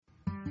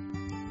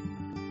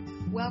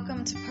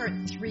Welcome to part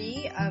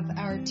 3 of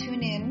our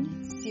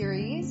Tune-In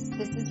series.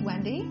 This is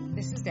Wendy.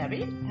 This is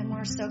Debbie. And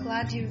we're so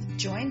glad you've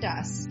joined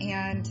us.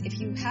 And if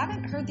you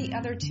haven't heard the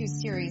other 2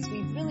 series, we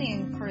really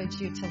encourage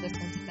you to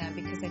listen to them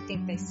because I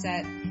think they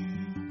set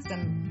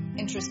some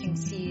interesting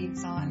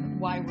seeds on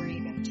why we're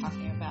even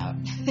talking about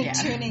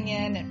tuning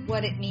in and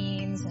what it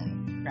means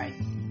and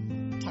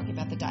talking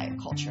about the diet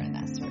culture and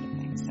that sort of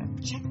thing. So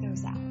check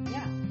those out.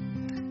 Yeah.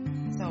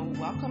 So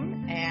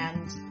welcome,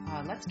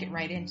 and let's get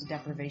right into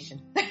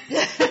deprivation.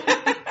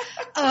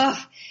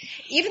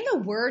 Even the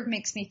word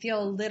makes me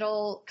feel a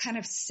little kind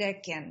of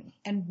sick and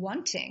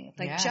wanting.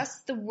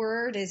 Just the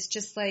word is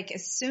just like,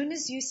 as soon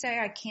as you say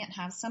I can't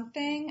have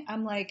something,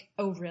 I'm like,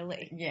 oh,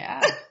 really?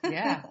 Yeah.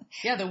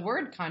 The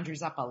word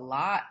conjures up a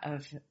lot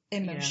of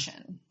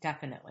emotion.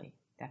 Definitely.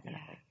 Yeah.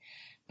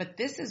 But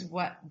this is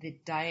what the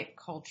diet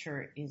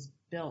culture is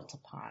built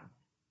upon,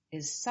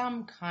 is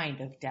some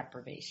kind of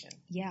deprivation.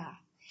 Yeah.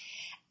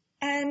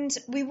 And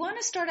we want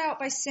to start out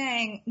by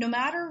saying, no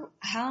matter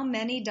how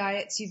many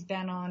diets you've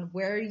been on,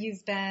 where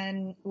you've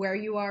been, where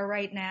you are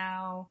right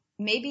now,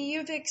 maybe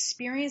you've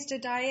experienced a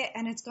diet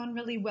and it's gone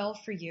really well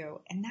for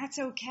you, and that's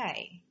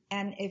okay.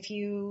 And if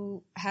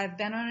you have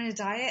been on a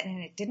diet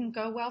and it didn't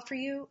go well for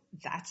you,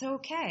 that's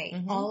okay.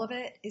 Mm-hmm. All of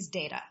it is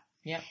data.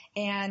 Yep.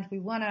 And we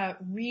want to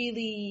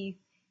really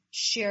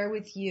share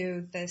with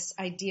you this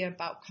idea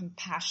about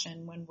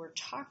compassion. When we're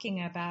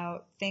talking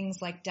about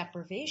things like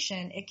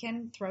deprivation, it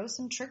can throw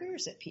some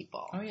triggers at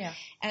people. Oh, yeah.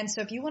 And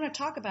so if you want to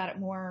talk about it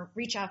more,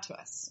 reach out to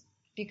us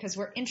because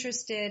we're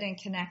interested in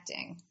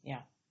connecting. Yeah,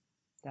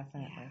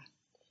 definitely. Yeah.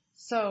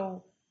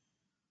 So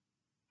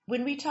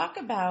when we talk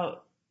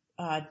about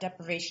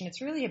deprivation,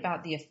 it's really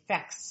about the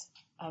effects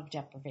of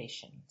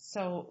deprivation.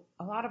 So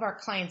a lot of our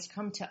clients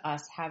come to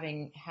us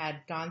having had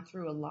gone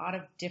through a lot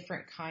of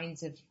different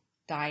kinds of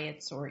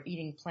diets or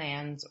eating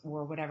plans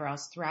or whatever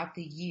else throughout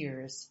the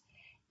years.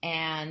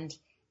 And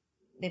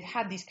they've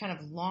had these kind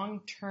of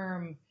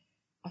long-term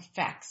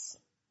effects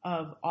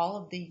of all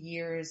of the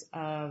years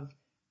of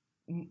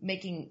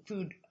making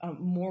food a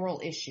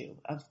moral issue,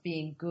 of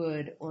being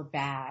good or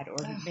bad, or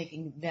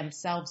making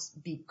themselves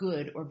be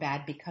good or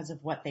bad because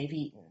of what they've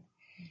eaten.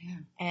 Yeah.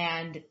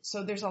 And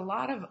so there's a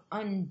lot of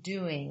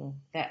undoing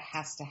that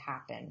has to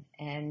happen.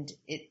 And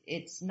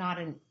it's not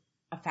a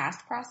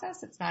fast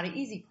process. It's not an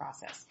easy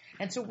process.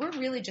 And so we're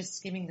really just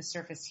skimming the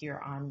surface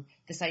here on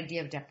this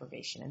idea of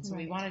deprivation. And so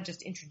we want to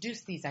just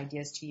introduce these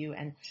ideas to you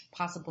and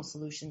possible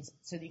solutions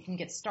so that you can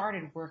get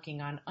started working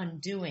on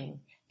undoing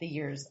the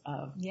years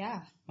of.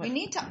 Yeah. We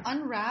need to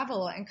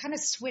unravel and kind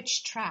of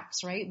switch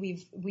tracks, right?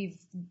 We've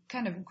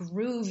kind of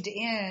grooved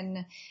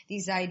in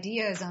these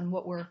ideas on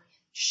what we're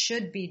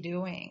should be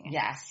doing.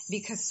 Yes.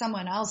 Because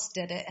someone else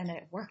did it and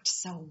it worked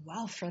so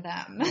well for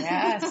them.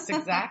 Yes,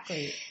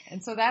 exactly.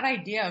 And so that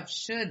idea of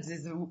shoulds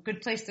is a good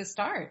place to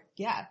start.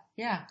 Yeah.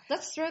 Yeah.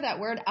 Let's throw that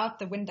word out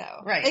the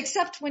window. Right.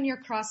 Except when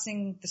you're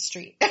crossing the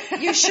street.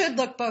 You should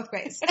look both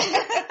ways.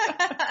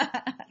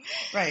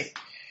 Right.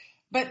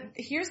 But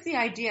here's the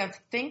idea of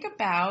think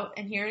about,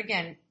 and here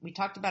again, we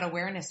talked about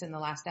awareness in the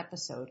last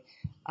episode.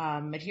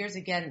 But here's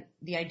again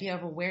the idea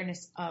of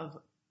awareness of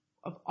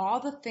all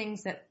the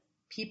things that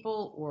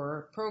people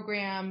or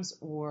programs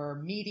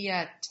or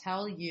media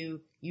tell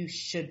you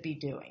should be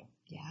doing.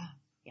 Yeah.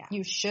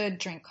 You should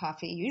drink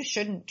coffee. You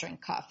shouldn't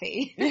drink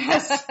coffee.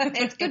 Yes.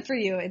 It's good for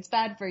you. It's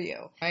bad for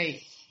you.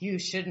 Right. You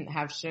shouldn't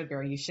have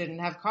sugar. You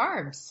shouldn't have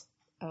carbs.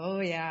 Oh,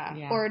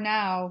 yeah. Or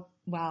now,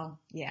 well,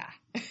 yeah.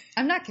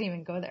 I'm not going to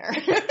even go there.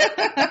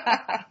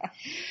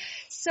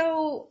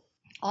 So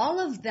all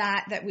of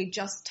that we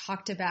just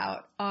talked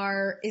about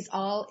is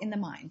all in the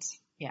mind.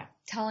 Yeah.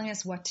 Telling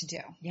us what to do.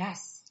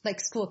 Yes. Like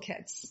school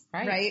kids,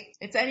 right? Right?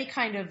 It's any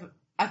kind of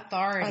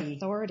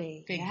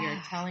authority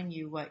figure telling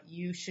you what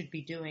you should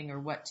be doing or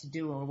what to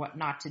do or what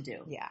not to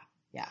do.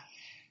 Yeah.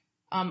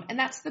 And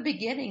that's the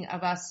beginning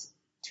of us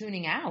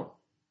tuning out.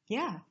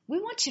 Yeah. We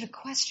want you to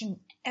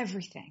question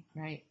everything.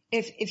 Right.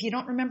 If you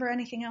don't remember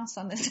anything else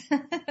on this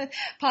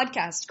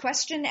podcast,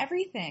 question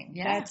everything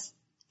that's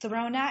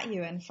thrown at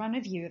you in front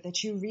of you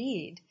that you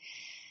read.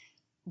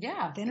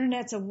 Yeah. The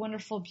internet's a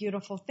wonderful,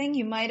 beautiful thing.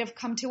 You might have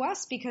come to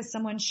us because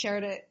someone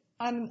shared it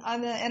on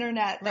the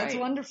internet. That's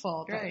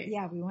wonderful. But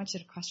yeah, we want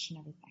you to question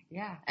everything.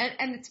 Yeah.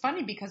 And it's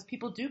funny because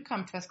people do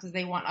come to us because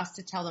they want us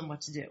to tell them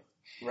what to do.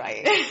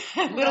 Right.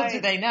 Little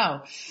do they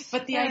know.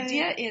 But the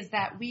idea is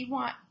that we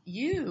want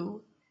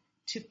you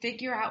to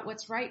figure out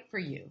what's right for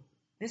you.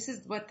 This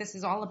is what this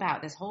is all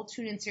about. This whole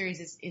tune-in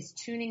series is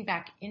tuning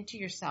back into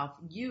yourself.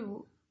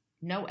 You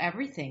know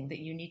everything that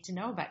you need to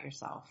know about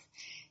yourself.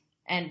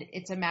 And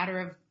it's a matter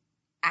of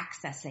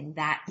accessing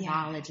that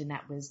knowledge and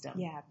that wisdom.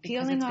 Yeah.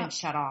 Because it's been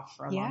shut off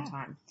for a long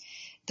time.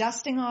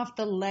 Dusting off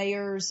the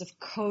layers of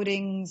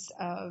coatings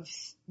of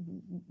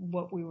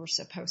what we were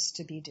supposed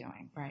to be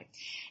doing. Right.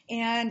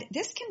 And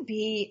this can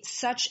be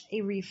such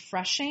a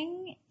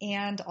refreshing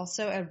and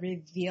also a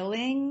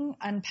revealing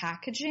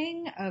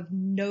unpackaging of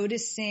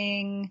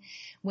noticing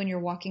when you're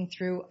walking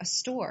through a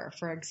store,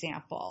 for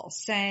example,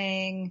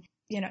 saying,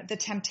 the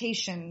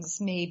temptations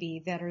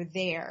maybe that are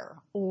there,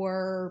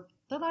 or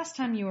the last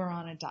time you were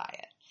on a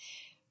diet.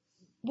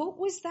 What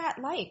was that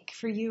like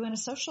for you in a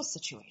social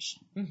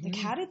situation? Mm-hmm. Like,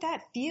 how did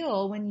that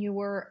feel when you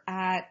were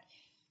at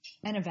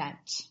an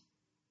event?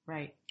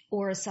 Right.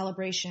 Or a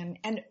celebration?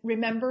 And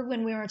remember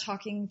when we were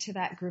talking to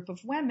that group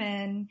of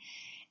women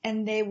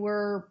and they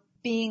were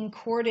being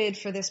courted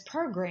for this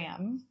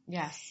program?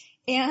 Yes.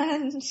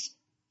 And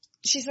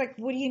she's like,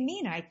 what do you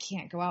mean I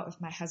can't go out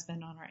with my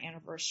husband on our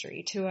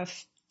anniversary to a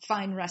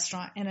fine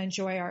restaurant and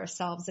enjoy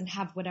ourselves and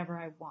have whatever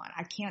I want?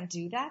 I can't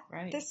do that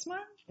this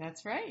month?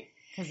 That's right.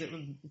 Because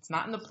it's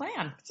not in the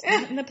plan. It's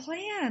not in the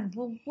plan.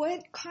 Well,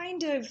 what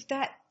kind of,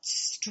 that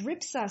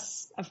strips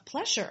us of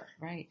pleasure.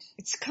 Right.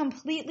 It's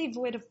completely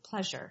void of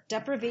pleasure.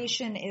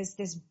 Deprivation is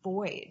this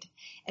void,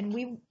 and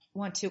we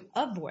want to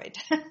avoid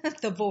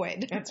the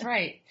void. That's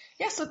right.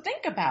 Yeah, so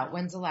think about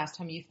when's the last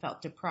time you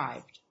felt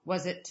deprived.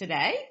 Was it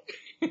today?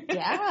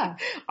 Yeah.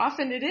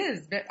 Often it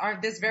is, or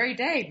this very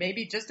day,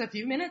 maybe just a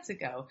few minutes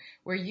ago,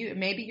 where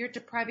maybe you're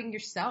depriving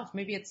yourself.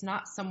 Maybe it's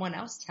not someone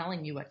else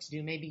telling you what to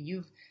do. Maybe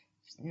you've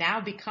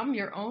now become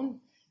your own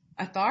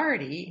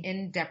authority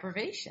in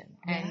deprivation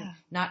and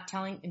not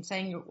telling and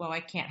saying, well,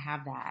 I can't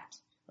have that,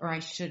 or I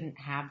shouldn't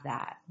have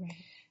that.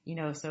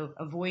 Right. So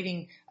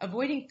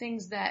avoiding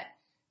things that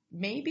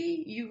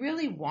maybe you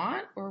really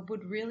want or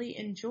would really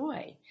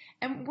enjoy.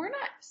 And we're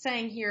not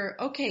saying here,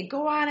 okay,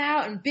 go on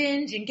out and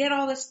binge and get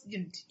all this,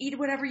 eat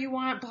whatever you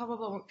want, blah, blah,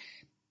 blah.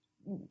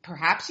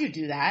 Perhaps you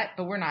do that,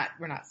 but we're not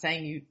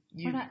saying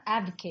we're not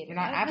advocating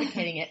We're not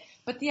advocating it.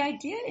 But the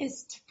idea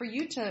is for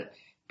you to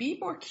be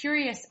more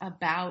curious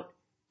about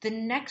the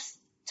next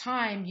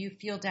time you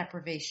feel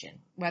deprivation,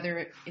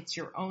 whether it's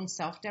your own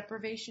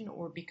self-deprivation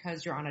or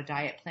because you're on a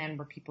diet plan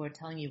where people are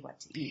telling you what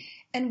to eat.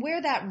 And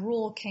where that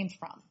rule came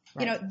from.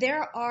 Right.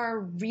 There are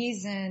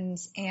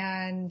reasons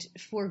and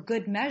for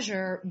good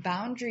measure,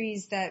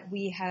 boundaries that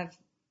we have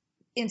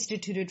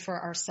instituted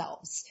for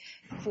ourselves.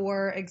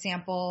 For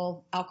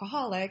example,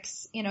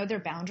 alcoholics, their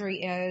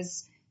boundary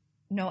is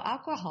no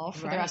alcohol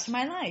for the rest of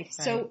my life.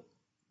 Right. So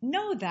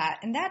know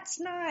that. And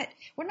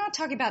we're not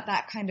talking about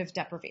that kind of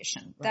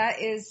deprivation. Right.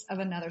 That is of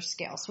another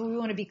scale. So we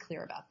want to be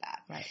clear about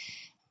that. Right.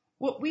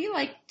 What we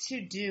like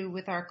to do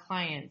with our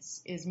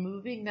clients is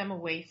moving them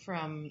away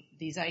from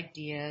these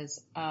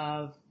ideas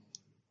of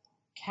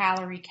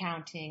calorie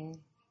counting,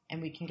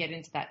 and we can get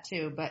into that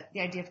too, but the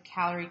idea of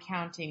calorie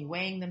counting,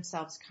 weighing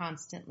themselves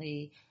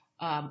constantly,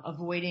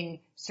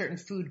 avoiding certain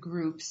food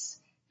groups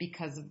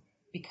because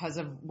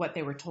of what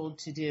they were told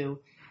to do.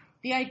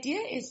 The idea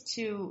is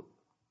to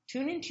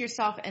tune into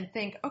yourself and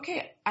think,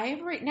 okay,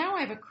 right now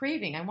I have a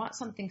craving. I want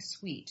something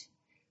sweet.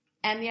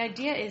 And the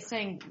idea is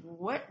saying,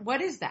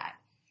 what is that?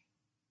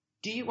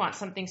 Do you want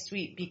something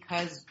sweet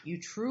because you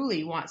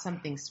truly want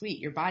something sweet?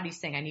 Your body's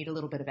saying, I need a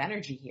little bit of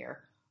energy here.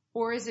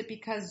 Or is it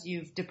because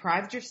you've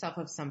deprived yourself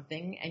of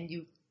something and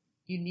you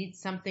need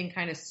something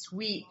kind of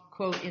sweet,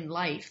 quote, in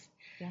life?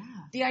 Yeah.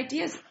 The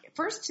idea is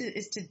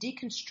to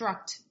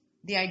deconstruct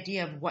the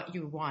idea of what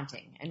you're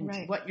wanting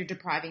and what you're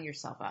depriving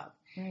yourself of.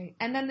 Right.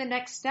 And then the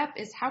next step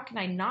is, how can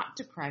I not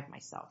deprive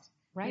myself?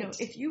 Right.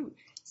 If you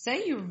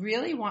say you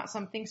really want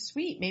something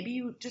sweet, maybe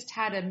you just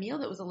had a meal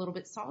that was a little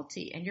bit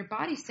salty and your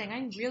body's saying,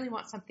 I really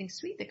want something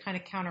sweet that kind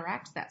of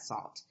counteracts that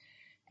salt.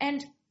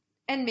 And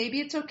maybe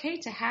it's okay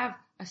to have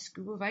a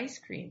scoop of ice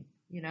cream,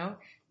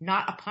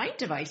 not a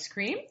pint of ice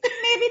cream.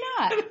 Maybe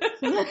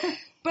not.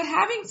 But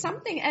having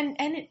something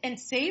and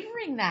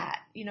savoring that,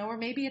 or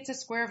maybe it's a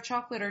square of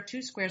chocolate or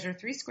 2 squares or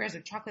 3 squares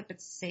of chocolate, but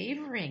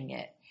savoring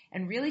it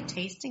and really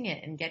tasting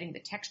it and getting the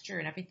texture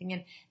and everything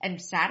in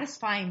and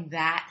satisfying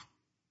that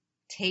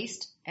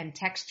taste and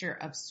texture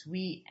of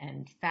sweet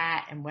and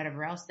fat and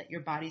whatever else that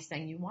your body's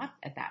saying you want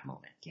at that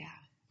moment. Yeah.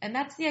 And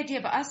that's the idea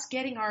of us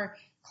getting our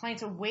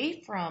clients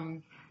away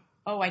from,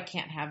 oh, I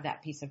can't have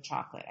that piece of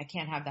chocolate. I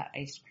can't have that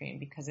ice cream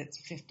because it's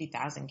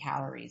 50,000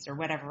 calories or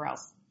whatever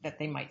else that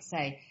they might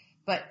say.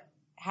 But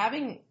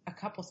having a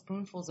couple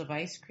spoonfuls of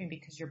ice cream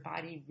because your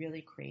body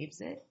really craves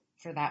it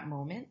for that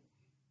moment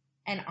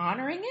and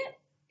honoring it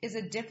is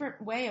a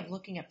different way of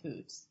looking at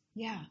foods.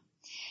 Yeah.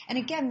 And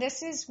again,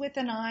 this is with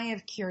an eye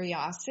of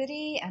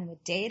curiosity and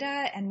with data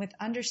and with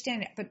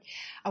understanding. But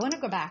I want to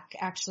go back,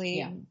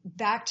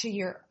 back to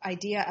your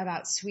idea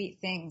about sweet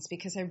things,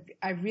 because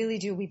I really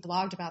do. We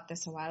blogged about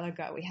this a while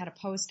ago. We had a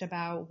post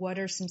about what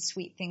are some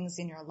sweet things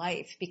in your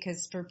life,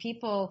 because for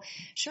people,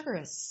 sugar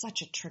is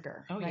such a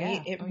trigger,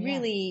 right?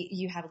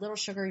 You have a little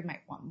sugar, you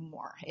might want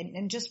more.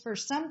 And just for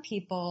some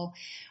people,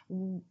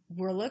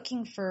 we're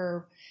looking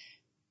for,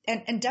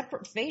 and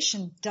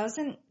deprivation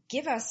doesn't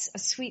give us a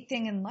sweet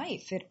thing in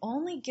life. It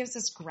only gives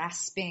us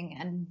grasping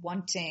and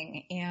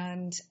wanting,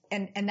 and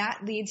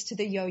that leads to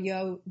the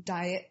yo-yo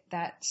diet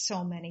that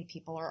so many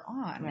people are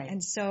on. Right.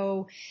 And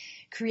so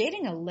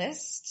creating a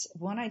list,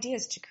 one idea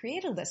is to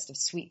create a list of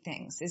sweet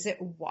things. Is it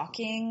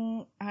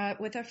walking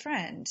with a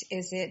friend?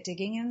 Is it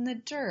digging in the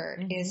dirt?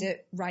 Mm-hmm. Is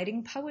it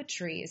writing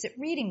poetry? Is it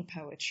reading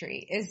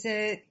poetry? Is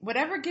it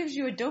whatever gives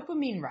you a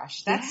dopamine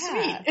rush? That's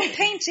sweet.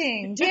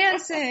 Painting,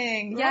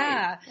 dancing.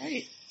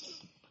 Right.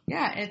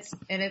 Yeah,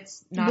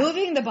 it's not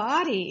moving the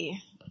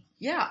body.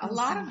 Yeah, a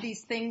lot of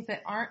these things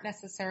that aren't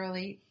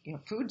necessarily,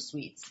 food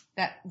sweets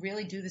that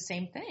really do the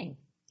same thing.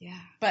 Yeah.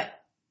 But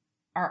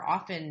are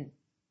often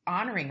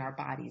honoring our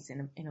bodies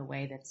in a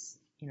way that's,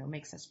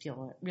 makes us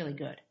feel really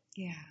good.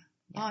 Yeah.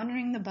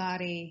 Honoring the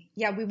body.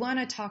 Yeah, we want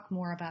to talk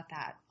more about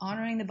that.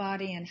 Honoring the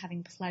body and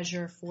having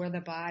pleasure for the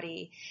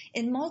body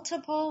in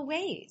multiple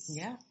ways.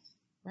 Yeah,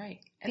 right.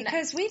 And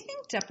because we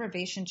think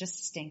deprivation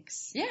just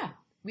stinks. Yeah,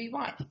 we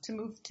want to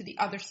move to the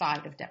other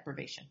side of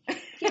deprivation.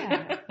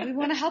 Yeah, we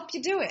want to help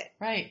you do it.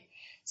 Right.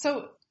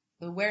 So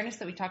the awareness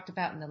that we talked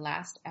about in the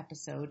last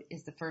episode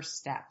is the first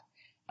step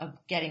of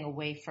getting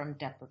away from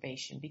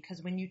deprivation.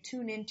 Because when you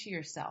tune into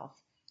yourself,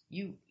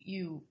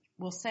 you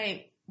will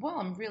say, well,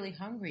 I'm really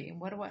hungry,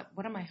 and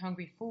what am I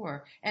hungry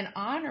for? And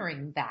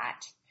honoring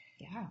that.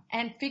 Yeah.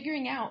 And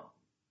figuring out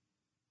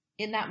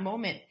in that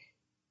moment,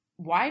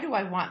 why do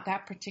I want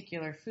that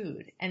particular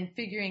food? And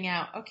figuring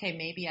out, okay,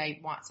 maybe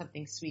I want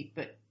something sweet,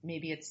 but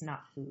maybe it's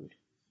not food.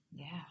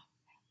 Yeah.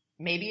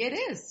 Maybe it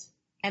is.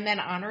 And then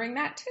honoring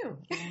that too.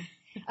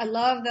 I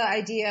love the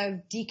idea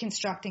of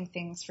deconstructing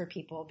things for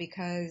people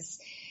because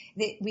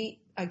we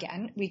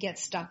get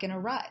stuck in a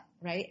rut,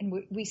 right?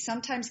 And we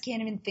sometimes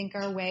can't even think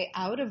our way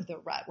out of the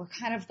rut. We're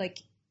kind of like,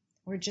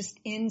 we're just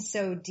in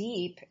so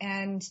deep.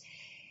 And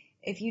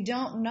if you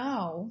don't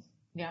know,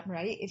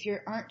 right, if you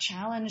aren't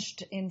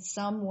challenged in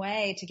some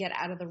way to get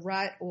out of the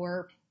rut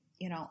or,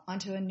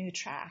 onto a new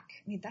track,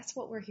 I mean, that's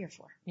what we're here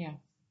for. Yeah.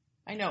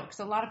 I know, because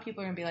a lot of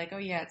people are going to be like, oh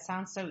yeah, it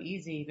sounds so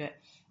easy, but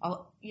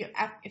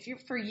if you're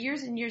for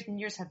years and years and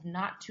years have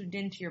not tuned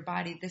into your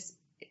body, this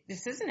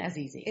isn't as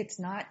easy. It's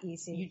not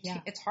easy.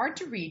 It's hard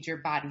to read your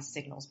body's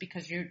signals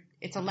because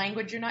it's a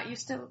language you're not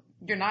used to,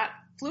 you're not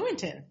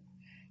fluent in.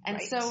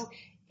 And so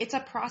it's a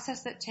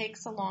process that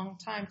takes a long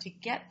time to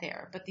get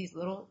there, but these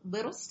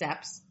little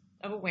steps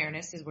of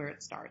awareness is where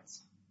it starts.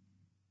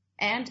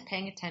 And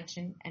paying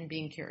attention and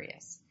being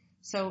curious.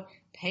 So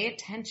pay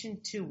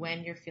attention to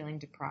when you're feeling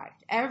deprived.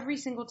 Every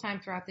single time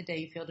throughout the day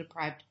you feel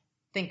deprived,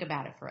 think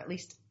about it for at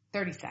least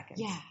 30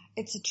 seconds. Yeah,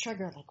 it's a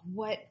trigger. Like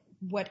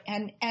what,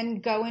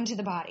 and go into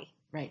the body.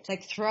 Right.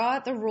 Like throw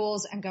out the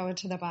rules and go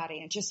into the body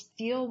and just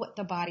feel what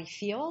the body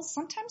feels.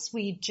 Sometimes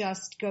we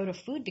just go to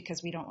food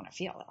because we don't want to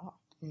feel at all.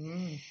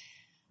 Mm.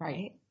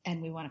 Right.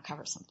 And we want to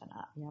cover something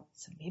up. Yep.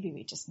 So maybe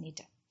we just need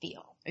to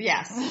feel.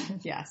 Yes.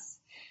 Yes.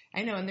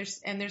 I know.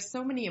 And there's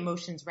so many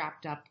emotions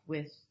wrapped up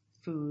with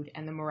food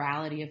and the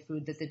morality of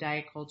food that the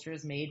diet culture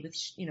has made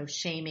with,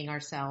 shaming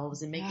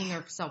ourselves and making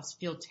ourselves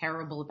feel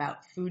terrible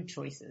about food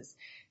choices.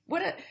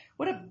 What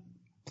a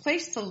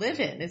place to live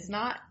in. It's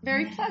not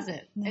very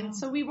pleasant. No. And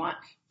so we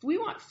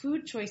want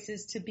food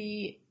choices to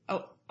be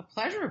a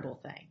pleasurable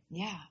thing.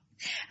 Yeah.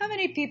 How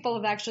many people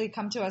have actually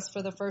come to us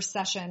for the first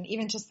session,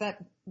 even just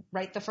that,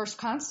 right, the first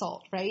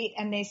consult, right?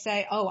 And they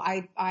say, oh,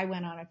 I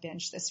went on a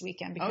binge this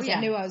weekend because I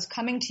knew I was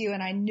coming to you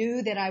and I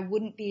knew that I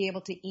wouldn't be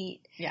able to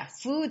eat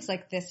foods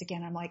like this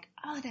again. I'm like,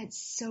 oh, that's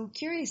so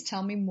curious.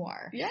 Tell me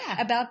more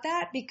about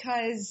that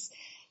because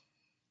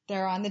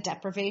they're on the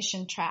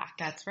deprivation track.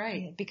 That's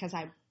right. Because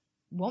I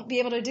won't be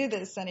able to do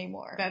this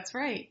anymore. That's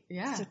right.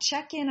 Yeah. So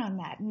check in on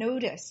that.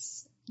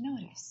 Notice.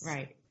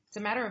 Right. It's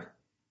a matter of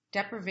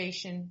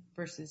deprivation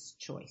versus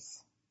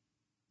choice.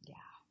 Yeah.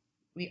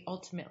 We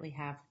ultimately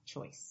have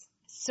choice.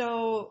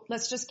 So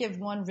let's just give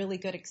one really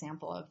good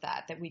example of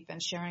that we've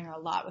been sharing a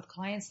lot with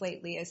clients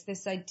lately is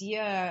this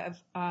idea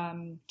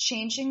of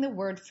changing the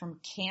word from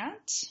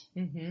can't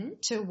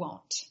to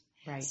won't.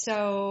 Right.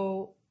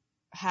 So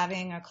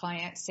having a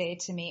client say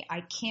to me, I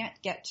can't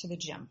get to the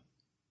gym.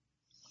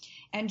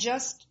 And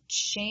just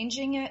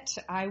changing it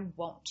to I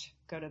won't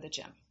go to the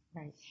gym.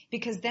 Right.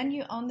 Because then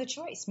you own the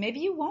choice.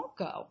 Maybe you won't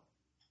go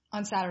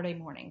on Saturday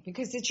morning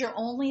because it's your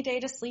only day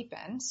to sleep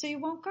in, so you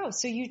won't go.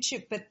 So you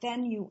choose, but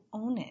then you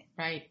own it.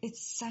 Right.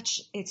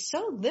 It's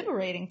so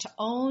liberating to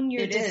own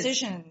your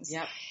decisions.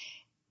 Yep.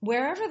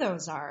 Wherever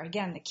those are.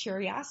 Again, the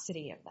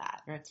curiosity of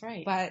that. That's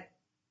right. But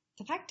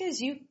the fact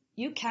is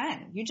you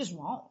can. You just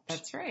won't.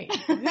 That's right.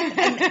 and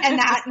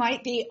that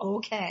might be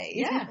okay.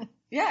 Yeah.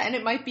 Yeah. And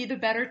it might be the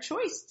better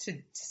choice to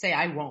say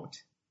I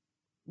won't.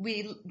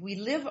 We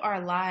live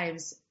our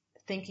lives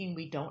thinking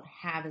we don't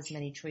have as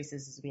many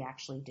choices as we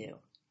actually do.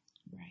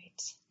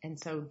 Right. And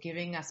so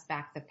giving us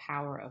back the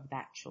power of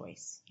that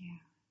choice. Yeah.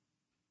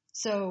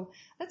 So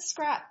let's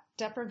scrap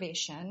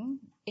deprivation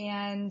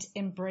and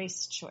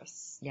embrace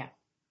choice. Yeah,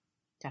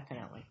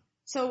 definitely.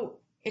 So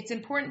it's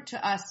important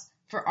to us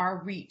for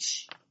our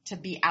reach to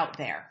be out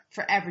there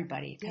for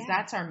everybody because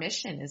that's our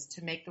mission is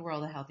to make the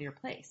world a healthier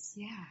place.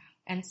 Yeah.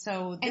 And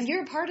so and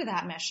you're part of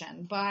that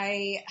mission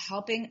by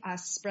helping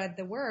us spread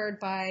the word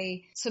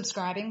by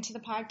subscribing to the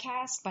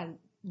podcast, by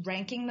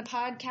ranking the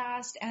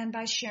podcast, and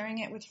by sharing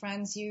it with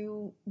friends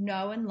you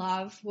know and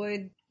love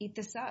would eat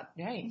this up.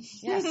 Right.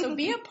 Yeah. So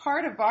be a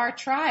part of our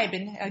tribe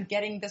in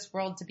getting this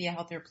world to be a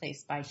healthier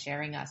place by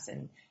sharing us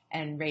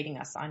and rating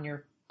us on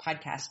your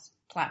podcast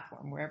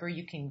platform, wherever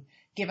you can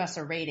give us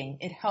a rating.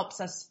 It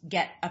helps us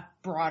get a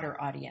broader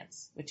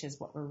audience, which is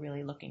what we're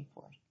really looking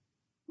for.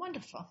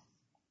 Wonderful.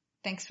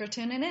 Thanks for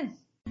tuning in.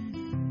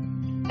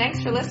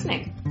 Thanks for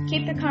listening.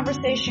 Keep the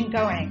conversation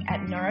going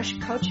at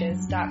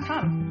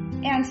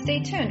nourishcoaches.com. And stay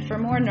tuned for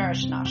more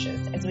Nourish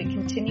Noshes as we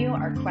continue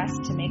our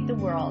quest to make the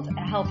world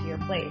a healthier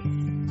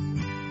place.